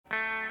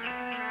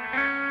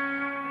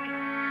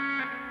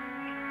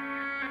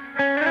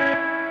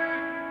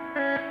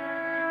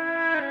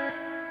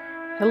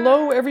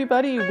Hello,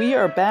 everybody. We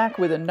are back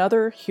with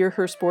another Hear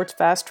Her Sports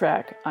Fast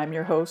Track. I'm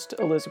your host,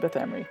 Elizabeth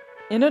Emery.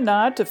 In a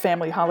nod to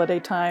family holiday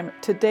time,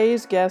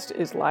 today's guest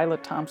is Lila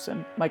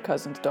Thompson, my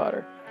cousin's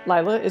daughter.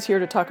 Lila is here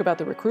to talk about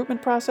the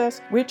recruitment process,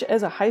 which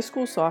as a high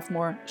school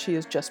sophomore, she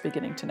is just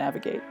beginning to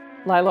navigate.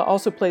 Lila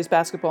also plays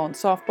basketball and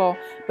softball,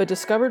 but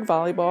discovered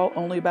volleyball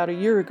only about a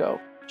year ago.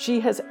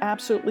 She has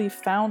absolutely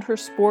found her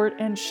sport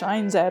and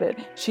shines at it.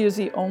 She is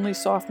the only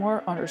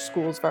sophomore on her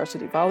school's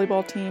varsity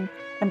volleyball team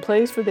and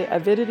plays for the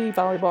Avidity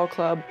Volleyball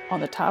Club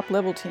on the top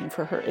level team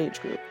for her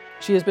age group.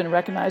 She has been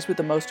recognized with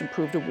the Most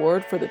Improved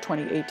Award for the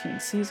 2018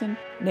 season,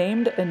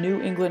 named a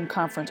New England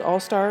Conference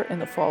All-Star in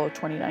the fall of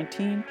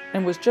 2019,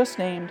 and was just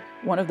named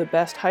one of the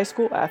best high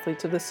school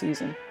athletes of the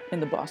season in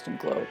the Boston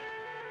Globe.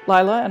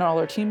 Lila and all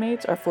her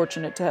teammates are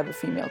fortunate to have a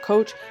female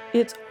coach.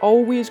 It's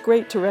always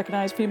great to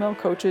recognize female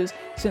coaches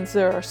since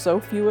there are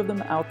so few of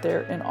them out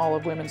there in all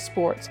of women's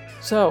sports.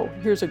 So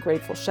here's a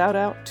grateful shout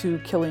out to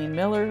Killeen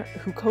Miller,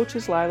 who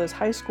coaches Lila's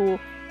high school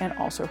and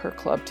also her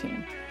club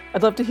team.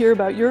 I'd love to hear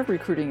about your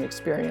recruiting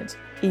experience.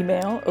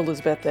 Email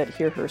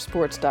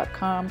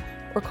elizabeth@hearhersports.com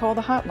or call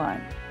the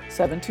hotline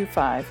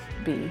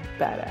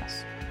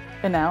 725-BE-BADASS.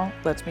 And now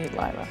let's meet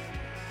Lila.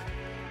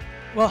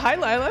 Well, hi,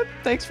 Lila.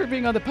 Thanks for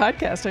being on the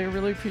podcast. I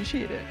really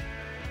appreciate it.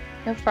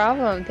 No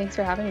problem. Thanks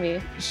for having me.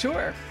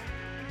 Sure.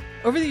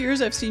 Over the years,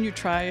 I've seen you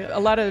try a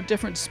lot of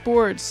different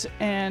sports,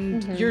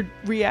 and your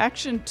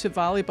reaction to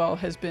volleyball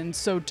has been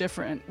so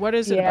different. What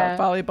is it about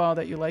volleyball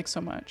that you like so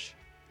much?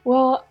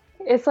 Well,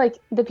 it's like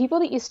the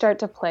people that you start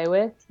to play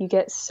with, you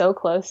get so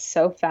close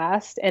so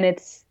fast, and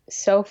it's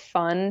so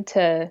fun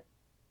to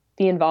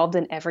be involved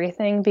in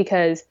everything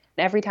because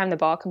every time the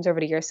ball comes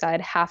over to your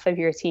side, half of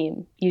your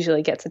team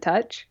usually gets a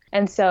touch.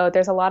 And so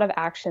there's a lot of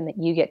action that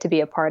you get to be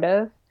a part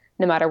of,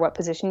 no matter what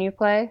position you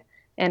play.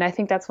 And I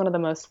think that's one of the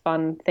most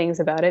fun things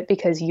about it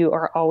because you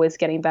are always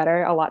getting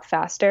better a lot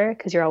faster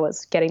because you're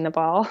always getting the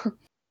ball.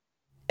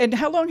 And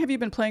how long have you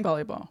been playing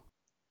volleyball?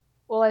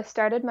 Well, I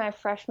started my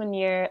freshman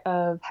year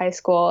of high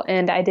school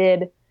and I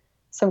did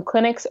some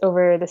clinics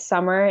over the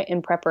summer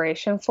in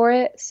preparation for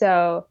it.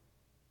 So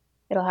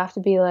it'll have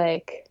to be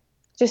like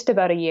just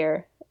about a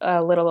year.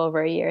 A little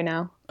over a year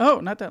now. Oh,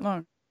 not that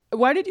long.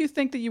 Why did you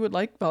think that you would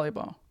like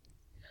volleyball?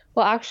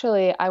 Well,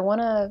 actually, I won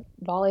a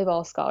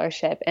volleyball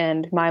scholarship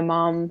and my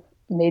mom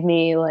made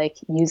me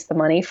use the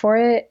money for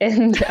it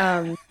and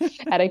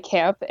at a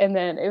camp. And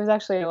then it was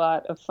actually a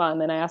lot of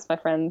fun. And I asked my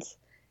friends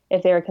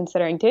if they were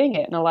considering doing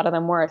it. And a lot of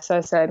them were. So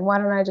I said, why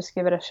don't I just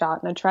give it a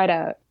shot? And I tried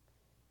out.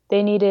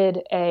 They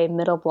needed a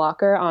middle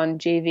blocker on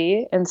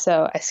JV. And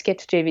so I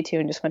skipped JV2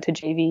 and just went to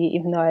JV,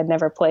 even though I had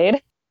never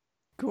played.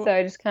 Cool. So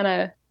I just kind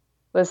of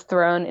was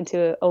thrown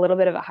into a little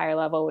bit of a higher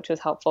level, which was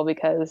helpful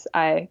because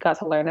I got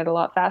to learn it a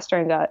lot faster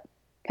and got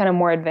kind of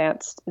more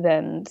advanced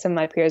than some of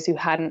my peers who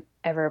hadn't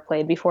ever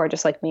played before,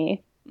 just like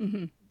me.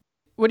 Mm-hmm.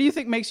 What do you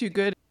think makes you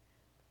good?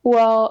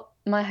 Well,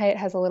 my height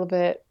has a little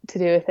bit to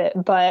do with it,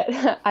 but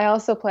I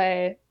also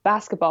play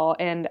basketball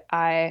and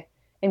I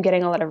am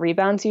getting a lot of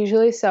rebounds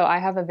usually. So I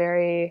have a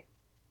very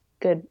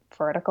good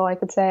vertical, I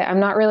could say.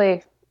 I'm not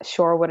really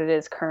sure what it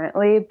is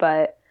currently,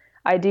 but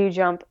I do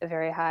jump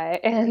very high.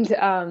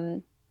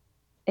 And,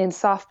 in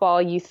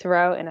softball, you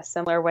throw in a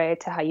similar way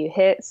to how you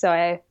hit. So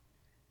I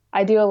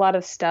do a lot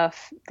of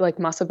stuff like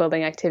muscle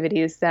building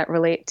activities that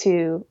relate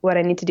to what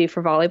I need to do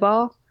for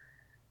volleyball.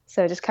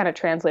 So just kind of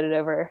translated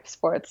over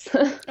sports.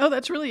 Oh,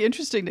 that's really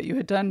interesting that you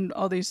had done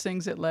all these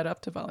things that led up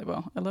to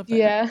volleyball. I love that.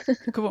 Yeah.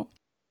 Cool.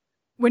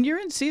 When you're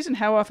in season,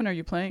 how often are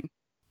you playing?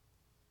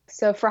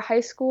 So for high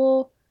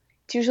school,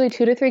 it's usually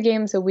 2 to 3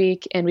 games a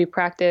week and we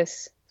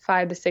practice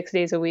 5 to 6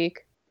 days a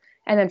week.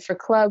 And then for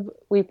club,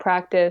 we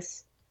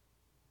practice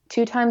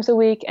 2 times a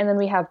week, and then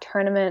we have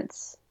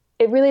tournaments.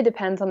 It really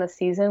depends on the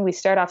season. We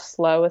start off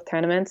slow with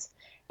tournaments,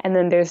 and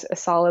then there's a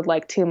solid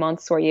 2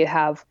 months where you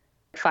have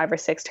 5 or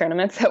 6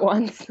 tournaments at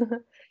once.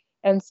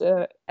 And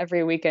so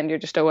every weekend you're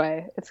just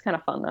away. It's kind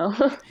of fun though.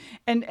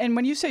 And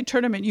when you say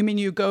tournament, you mean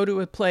you go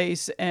to a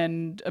place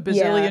and a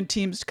bazillion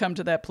teams come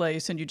to that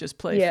place and you just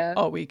play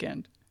all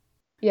weekend?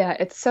 Yeah,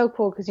 it's so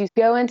cool because you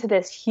go into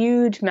this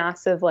huge,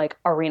 massive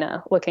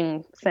arena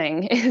looking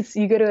thing.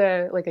 You go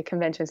to a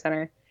convention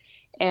center.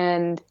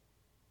 And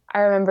I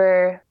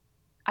remember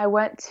I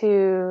went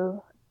to,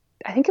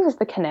 I think it was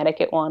the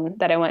Connecticut one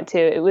that I went to.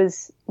 It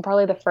was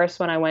probably the first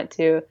one I went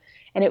to,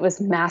 and it was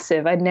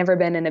massive. I'd never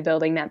been in a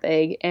building that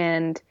big.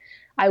 And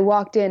I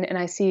walked in and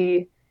I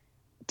see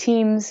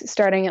teams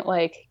starting at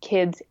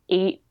kids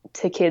 8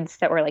 to kids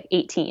that were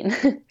 18.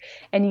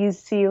 And you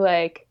see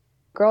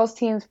girls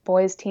teams,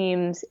 boys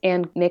teams,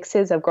 and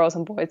mixes of girls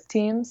and boys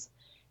teams.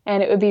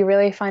 And it would be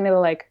really fun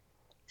to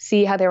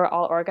see how they were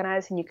all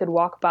organized, and you could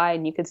walk by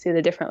and you could see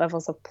the different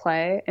levels of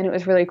play. And it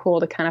was really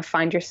cool to kind of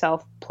find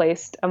yourself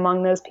placed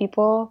among those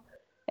people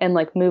and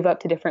move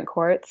up to different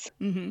courts.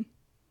 Mm-hmm.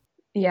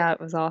 Yeah,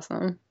 it was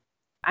awesome.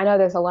 I know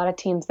there's a lot of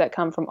teams that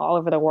come from all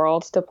over the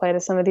world to play to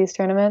some of these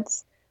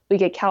tournaments. We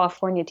get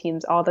California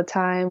teams all the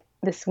time.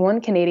 This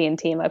one Canadian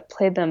team, I've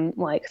played them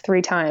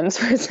 3 times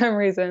for some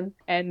reason.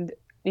 And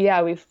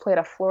yeah, we've played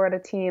a Florida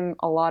team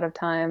a lot of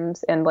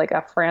times and like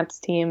a France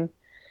team.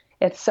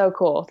 It's so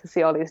cool to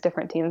see all these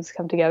different teams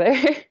come together.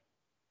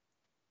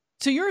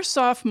 So you're a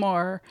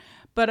sophomore,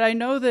 but I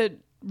know that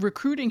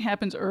recruiting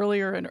happens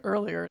earlier and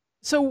earlier.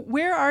 So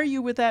where are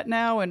you with that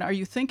now, and are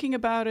you thinking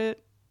about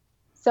it?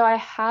 So I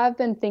have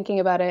been thinking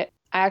about it.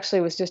 I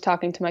actually was just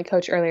talking to my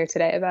coach earlier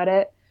today about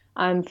it.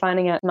 I'm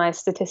finding out my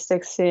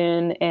statistics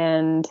soon,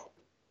 and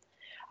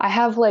I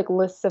have like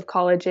lists of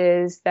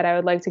colleges that I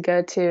would like to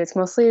go to. It's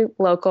mostly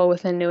local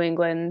within New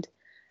England.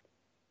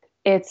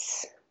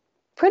 It's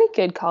pretty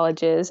good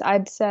colleges.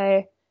 I'd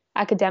say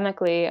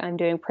academically, I'm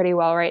doing pretty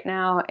well right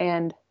now,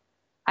 and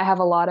I have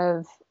a lot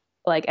of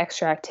like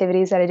extra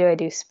activities that I do. I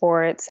do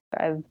sports.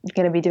 I'm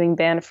going to be doing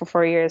band for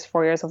 4 years,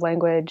 4 years of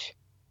language.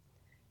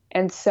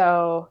 And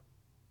so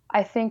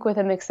I think with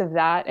a mix of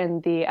that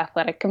and the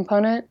athletic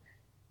component,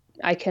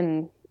 I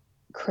can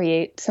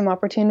create some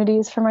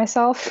opportunities for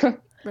myself.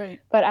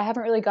 Right. But I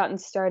haven't really gotten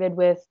started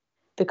with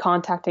the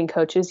contacting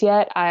coaches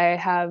yet. I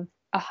have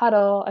a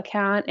Huddle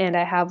account and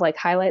I have like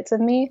highlights of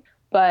me,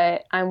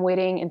 but I'm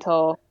waiting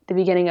until the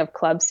beginning of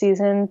club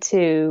season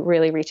to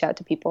really reach out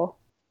to people.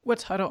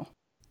 What's Huddle?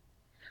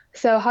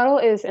 So Huddle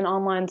is an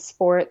online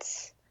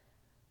sports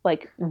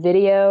like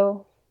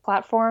video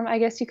platform, I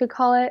guess you could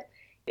call it.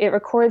 It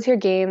records your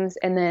games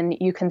and then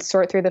you can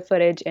sort through the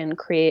footage and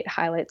create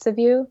highlights of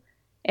you.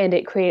 And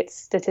it creates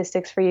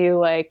statistics for you,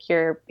 like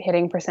your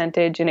hitting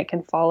percentage, and it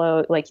can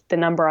follow like the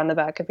number on the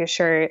back of your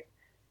shirt.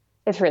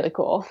 It's really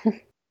cool.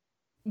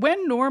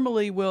 When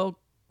normally will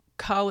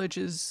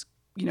colleges,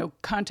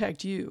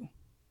 contact you?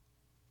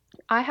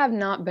 I have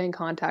not been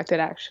contacted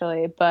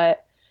actually,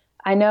 but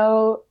I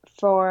know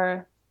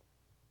for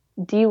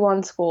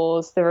D1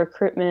 schools, the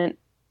recruitment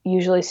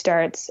usually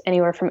starts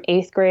anywhere from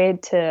 8th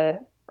grade to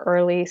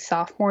early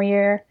sophomore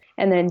year.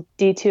 And then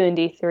D2 and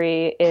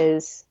D3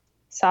 is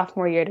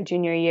sophomore year to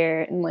junior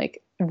year and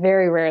like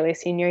very rarely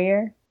senior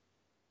year.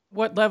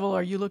 What level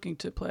are you looking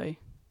to play?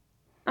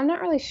 I'm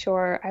not really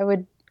sure. I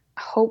would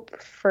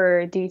hope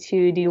for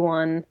D2,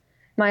 D1.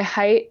 My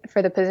height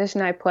for the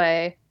position I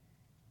play,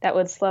 that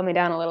would slow me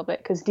down a little bit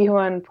because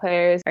D1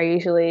 players are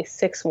usually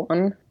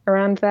 6'1",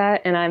 around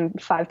that, and I'm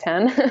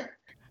 5'10".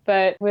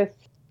 But with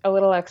a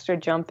little extra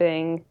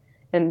jumping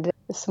and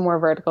some more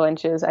vertical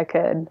inches, I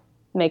could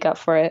make up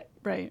for it.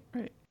 Right.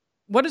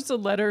 What does the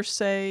letter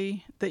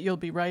say that you'll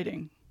be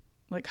writing?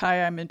 Like,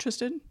 hi, I'm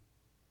interested?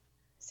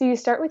 So you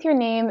start with your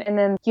name and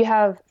then you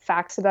have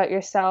facts about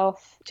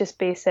yourself, just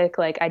basic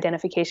like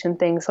identification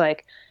things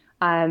like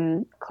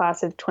I'm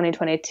class of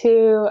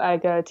 2022. I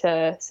go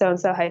to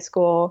so-and-so high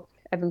school.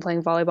 I've been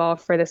playing volleyball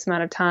for this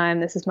amount of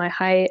time. This is my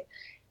height.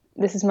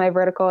 This is my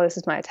vertical. This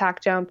is my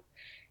attack jump.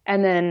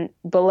 And then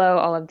below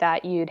all of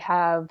that, you'd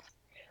have,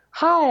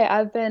 hi,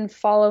 I've been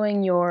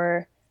following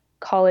your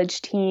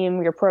college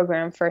team, your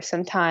program for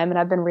some time, and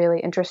I've been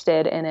really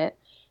interested in it.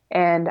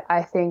 And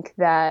I think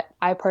that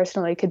I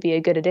personally could be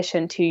a good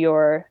addition to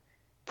your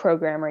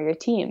program or your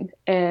team.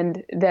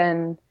 And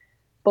then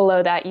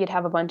below that, you'd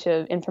have a bunch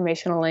of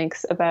informational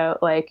links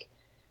about like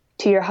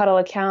to your Huddle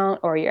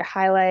account or your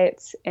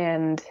highlights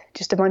and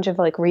just a bunch of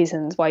like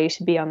reasons why you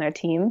should be on their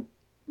team.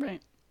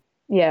 Right.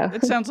 Yeah.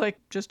 It sounds like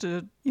just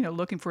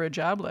looking for a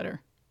job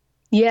letter.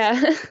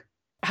 Yeah.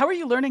 How are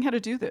you learning how to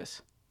do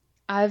this?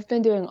 I've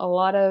been doing a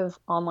lot of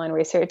online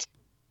research.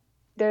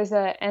 There's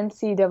a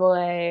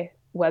NCAA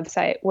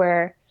website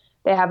where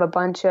they have a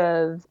bunch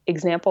of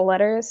example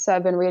letters. So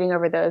I've been reading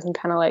over those and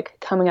kind of like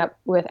coming up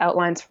with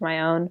outlines for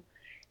my own.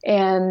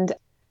 And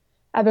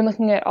I've been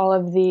looking at all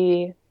of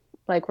the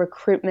like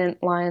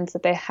recruitment lines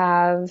that they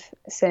have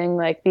saying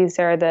like these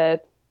are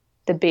the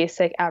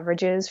basic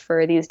averages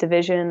for these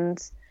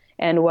divisions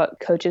and what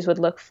coaches would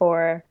look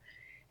for.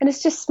 And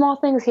it's just small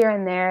things here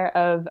and there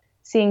of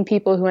seeing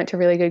people who went to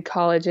really good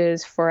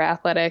colleges for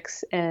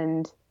athletics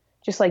and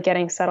just like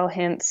getting subtle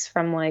hints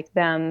from like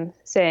them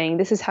saying,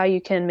 this is how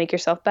you can make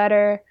yourself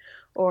better,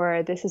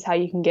 or this is how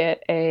you can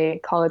get a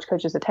college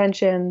coach's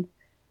attention,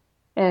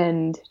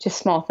 and just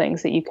small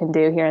things that you can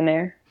do here and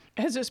there.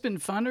 Has this been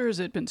fun or has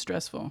it been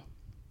stressful?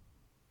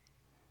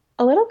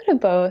 A little bit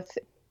of both.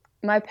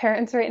 My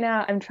parents right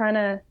now, I'm trying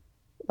to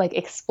like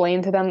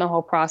explain to them the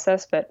whole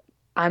process, but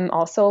I'm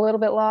also a little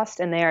bit lost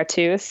and they are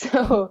too.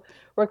 So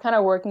we're kind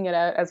of working it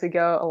out as we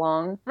go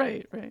along.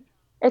 Right.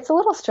 It's a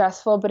little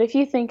stressful, but if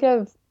you think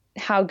of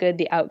how good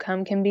the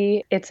outcome can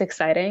be, it's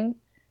exciting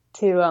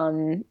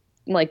to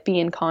like be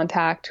in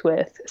contact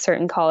with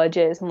certain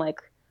colleges and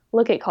like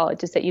look at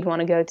colleges that you'd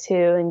want to go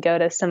to and go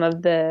to some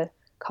of the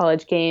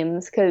college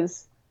games,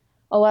 because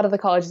a lot of the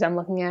colleges I'm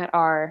looking at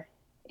are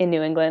in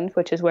New England,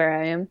 which is where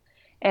I am.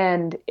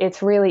 And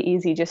it's really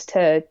easy just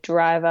to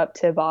drive up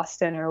to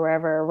Boston or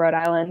wherever, Rhode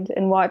Island,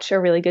 and watch a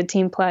really good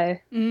team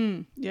play.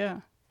 Yeah.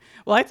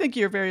 Well, I think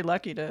you're very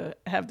lucky to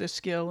have this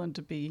skill and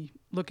to be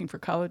looking for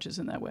colleges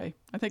in that way.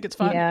 I think it's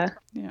fun. Yeah.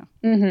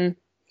 Mm-hmm.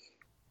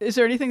 Is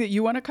there anything that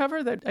you want to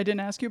cover that I didn't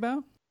ask you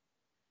about?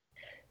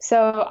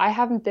 So I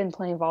haven't been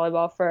playing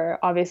volleyball for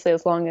obviously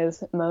as long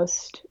as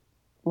most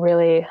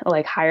really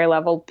like higher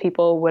level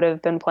people would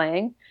have been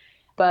playing.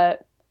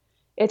 But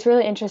it's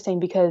really interesting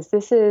because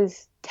this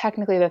is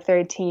technically the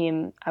third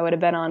team I would have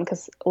been on,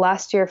 because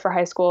last year for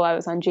high school I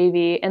was on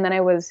JV, and then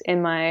I was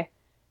in my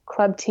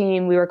club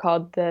team. We were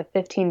called the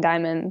 15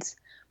 Diamonds,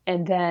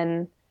 and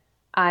then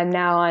I'm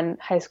now on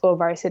high school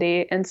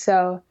varsity. And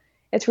so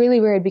it's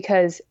really weird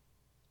because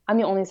I'm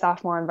the only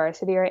sophomore on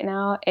varsity right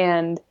now,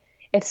 and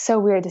it's so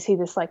weird to see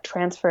this like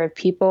transfer of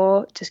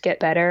people just get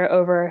better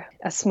over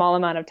a small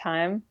amount of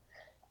time,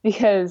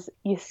 because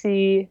you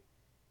see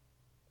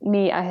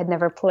me, I had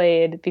never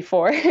played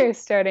before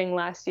starting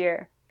last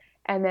year.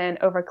 And then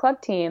over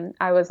club team,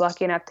 I was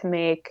lucky enough to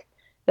make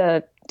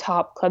the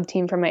top club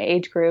team for my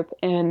age group.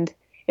 And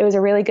it was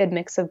a really good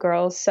mix of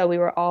girls. So we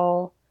were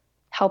all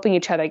helping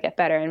each other get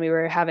better. And we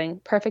were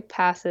having perfect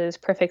passes,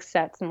 perfect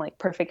sets, and like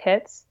perfect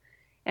hits.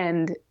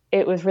 And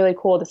it was really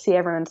cool to see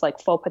everyone's like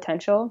full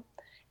potential.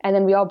 And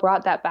then we all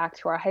brought that back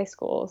to our high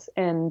schools.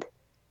 And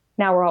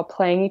now we're all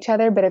playing each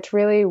other. But it's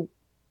really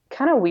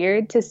kind of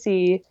weird to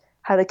see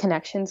how the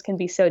connections can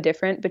be so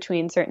different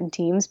between certain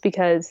teams,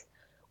 because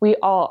we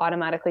all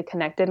automatically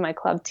connected, my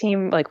club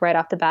team, like right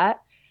off the bat.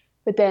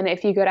 But then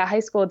if you go to high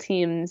school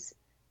teams,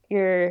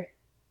 you're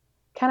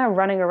kind of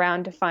running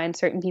around to find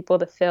certain people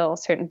to fill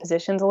certain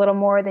positions a little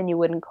more than you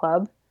would in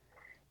club.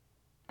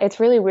 It's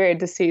really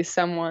weird to see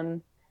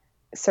someone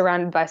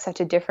surrounded by such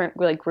a different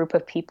like group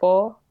of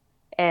people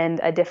and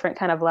a different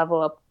kind of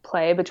level of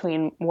play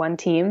between one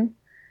team,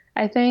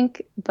 I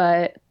think.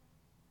 But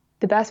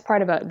the best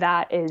part about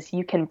that is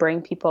you can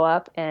bring people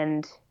up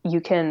and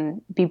you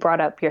can be brought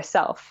up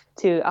yourself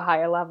to a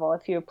higher level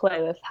if you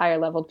play with higher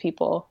leveled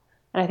people.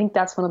 And I think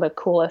that's one of the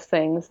coolest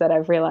things that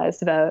I've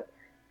realized about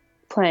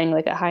playing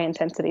like a high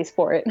intensity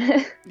sport.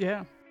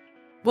 Yeah.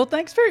 Well,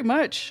 thanks very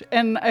much.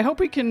 And I hope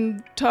we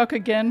can talk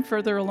again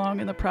further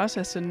along in the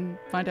process and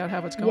find out how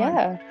it's going.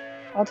 Yeah,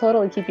 I'll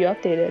totally keep you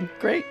updated.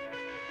 Great.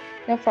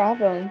 No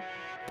problem.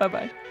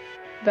 Bye-bye.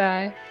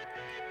 Bye.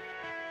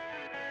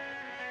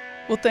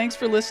 Well, thanks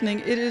for listening.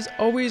 It is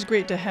always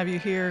great to have you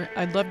here.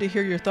 I'd love to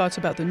hear your thoughts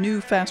about the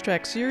new Fast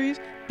Track series.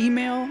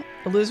 Email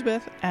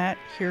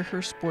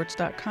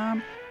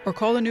Elizabeth@hearhersports.com or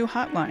call the new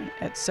hotline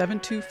at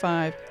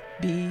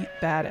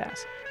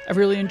 725-BE-BADASS. I've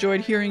really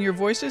enjoyed hearing your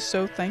voices,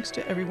 so thanks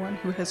to everyone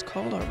who has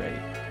called already.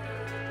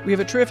 We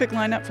have a terrific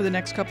lineup for the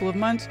next couple of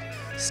months.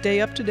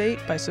 Stay up to date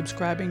by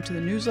subscribing to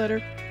the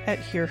newsletter at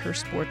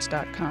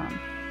hearhersports.com.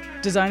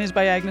 Design is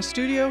by Agnes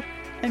Studio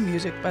and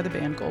music by the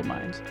band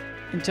Goldmines.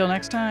 Until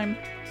next time,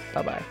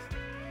 bye-bye.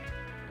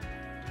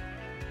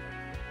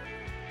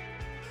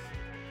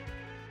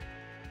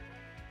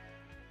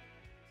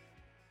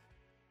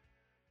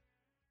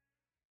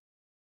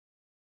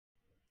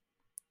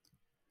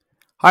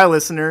 Hi,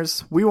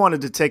 listeners. We wanted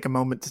to take a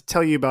moment to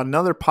tell you about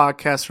another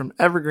podcast from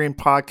Evergreen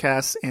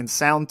Podcasts and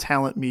Sound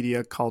Talent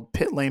Media called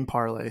Pit Lane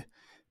Parlay.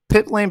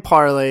 Pit Lane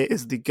Parlay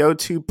is the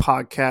go-to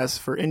podcast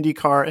for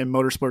IndyCar and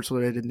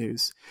motorsports-related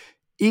news.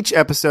 Each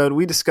episode,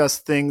 we discuss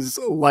things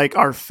like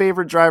our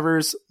favorite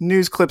drivers,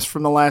 news clips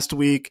from the last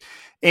week,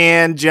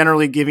 and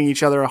generally giving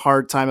each other a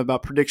hard time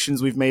about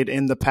predictions we've made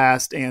in the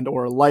past and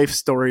or life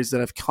stories that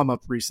have come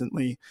up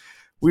recently.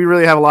 We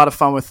really have a lot of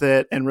fun with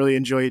it and really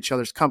enjoy each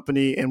other's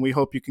company, and we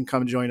hope you can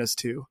come join us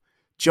too.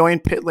 Join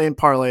Pit Lane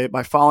Parlay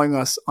by following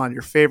us on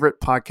your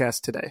favorite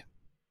podcast today.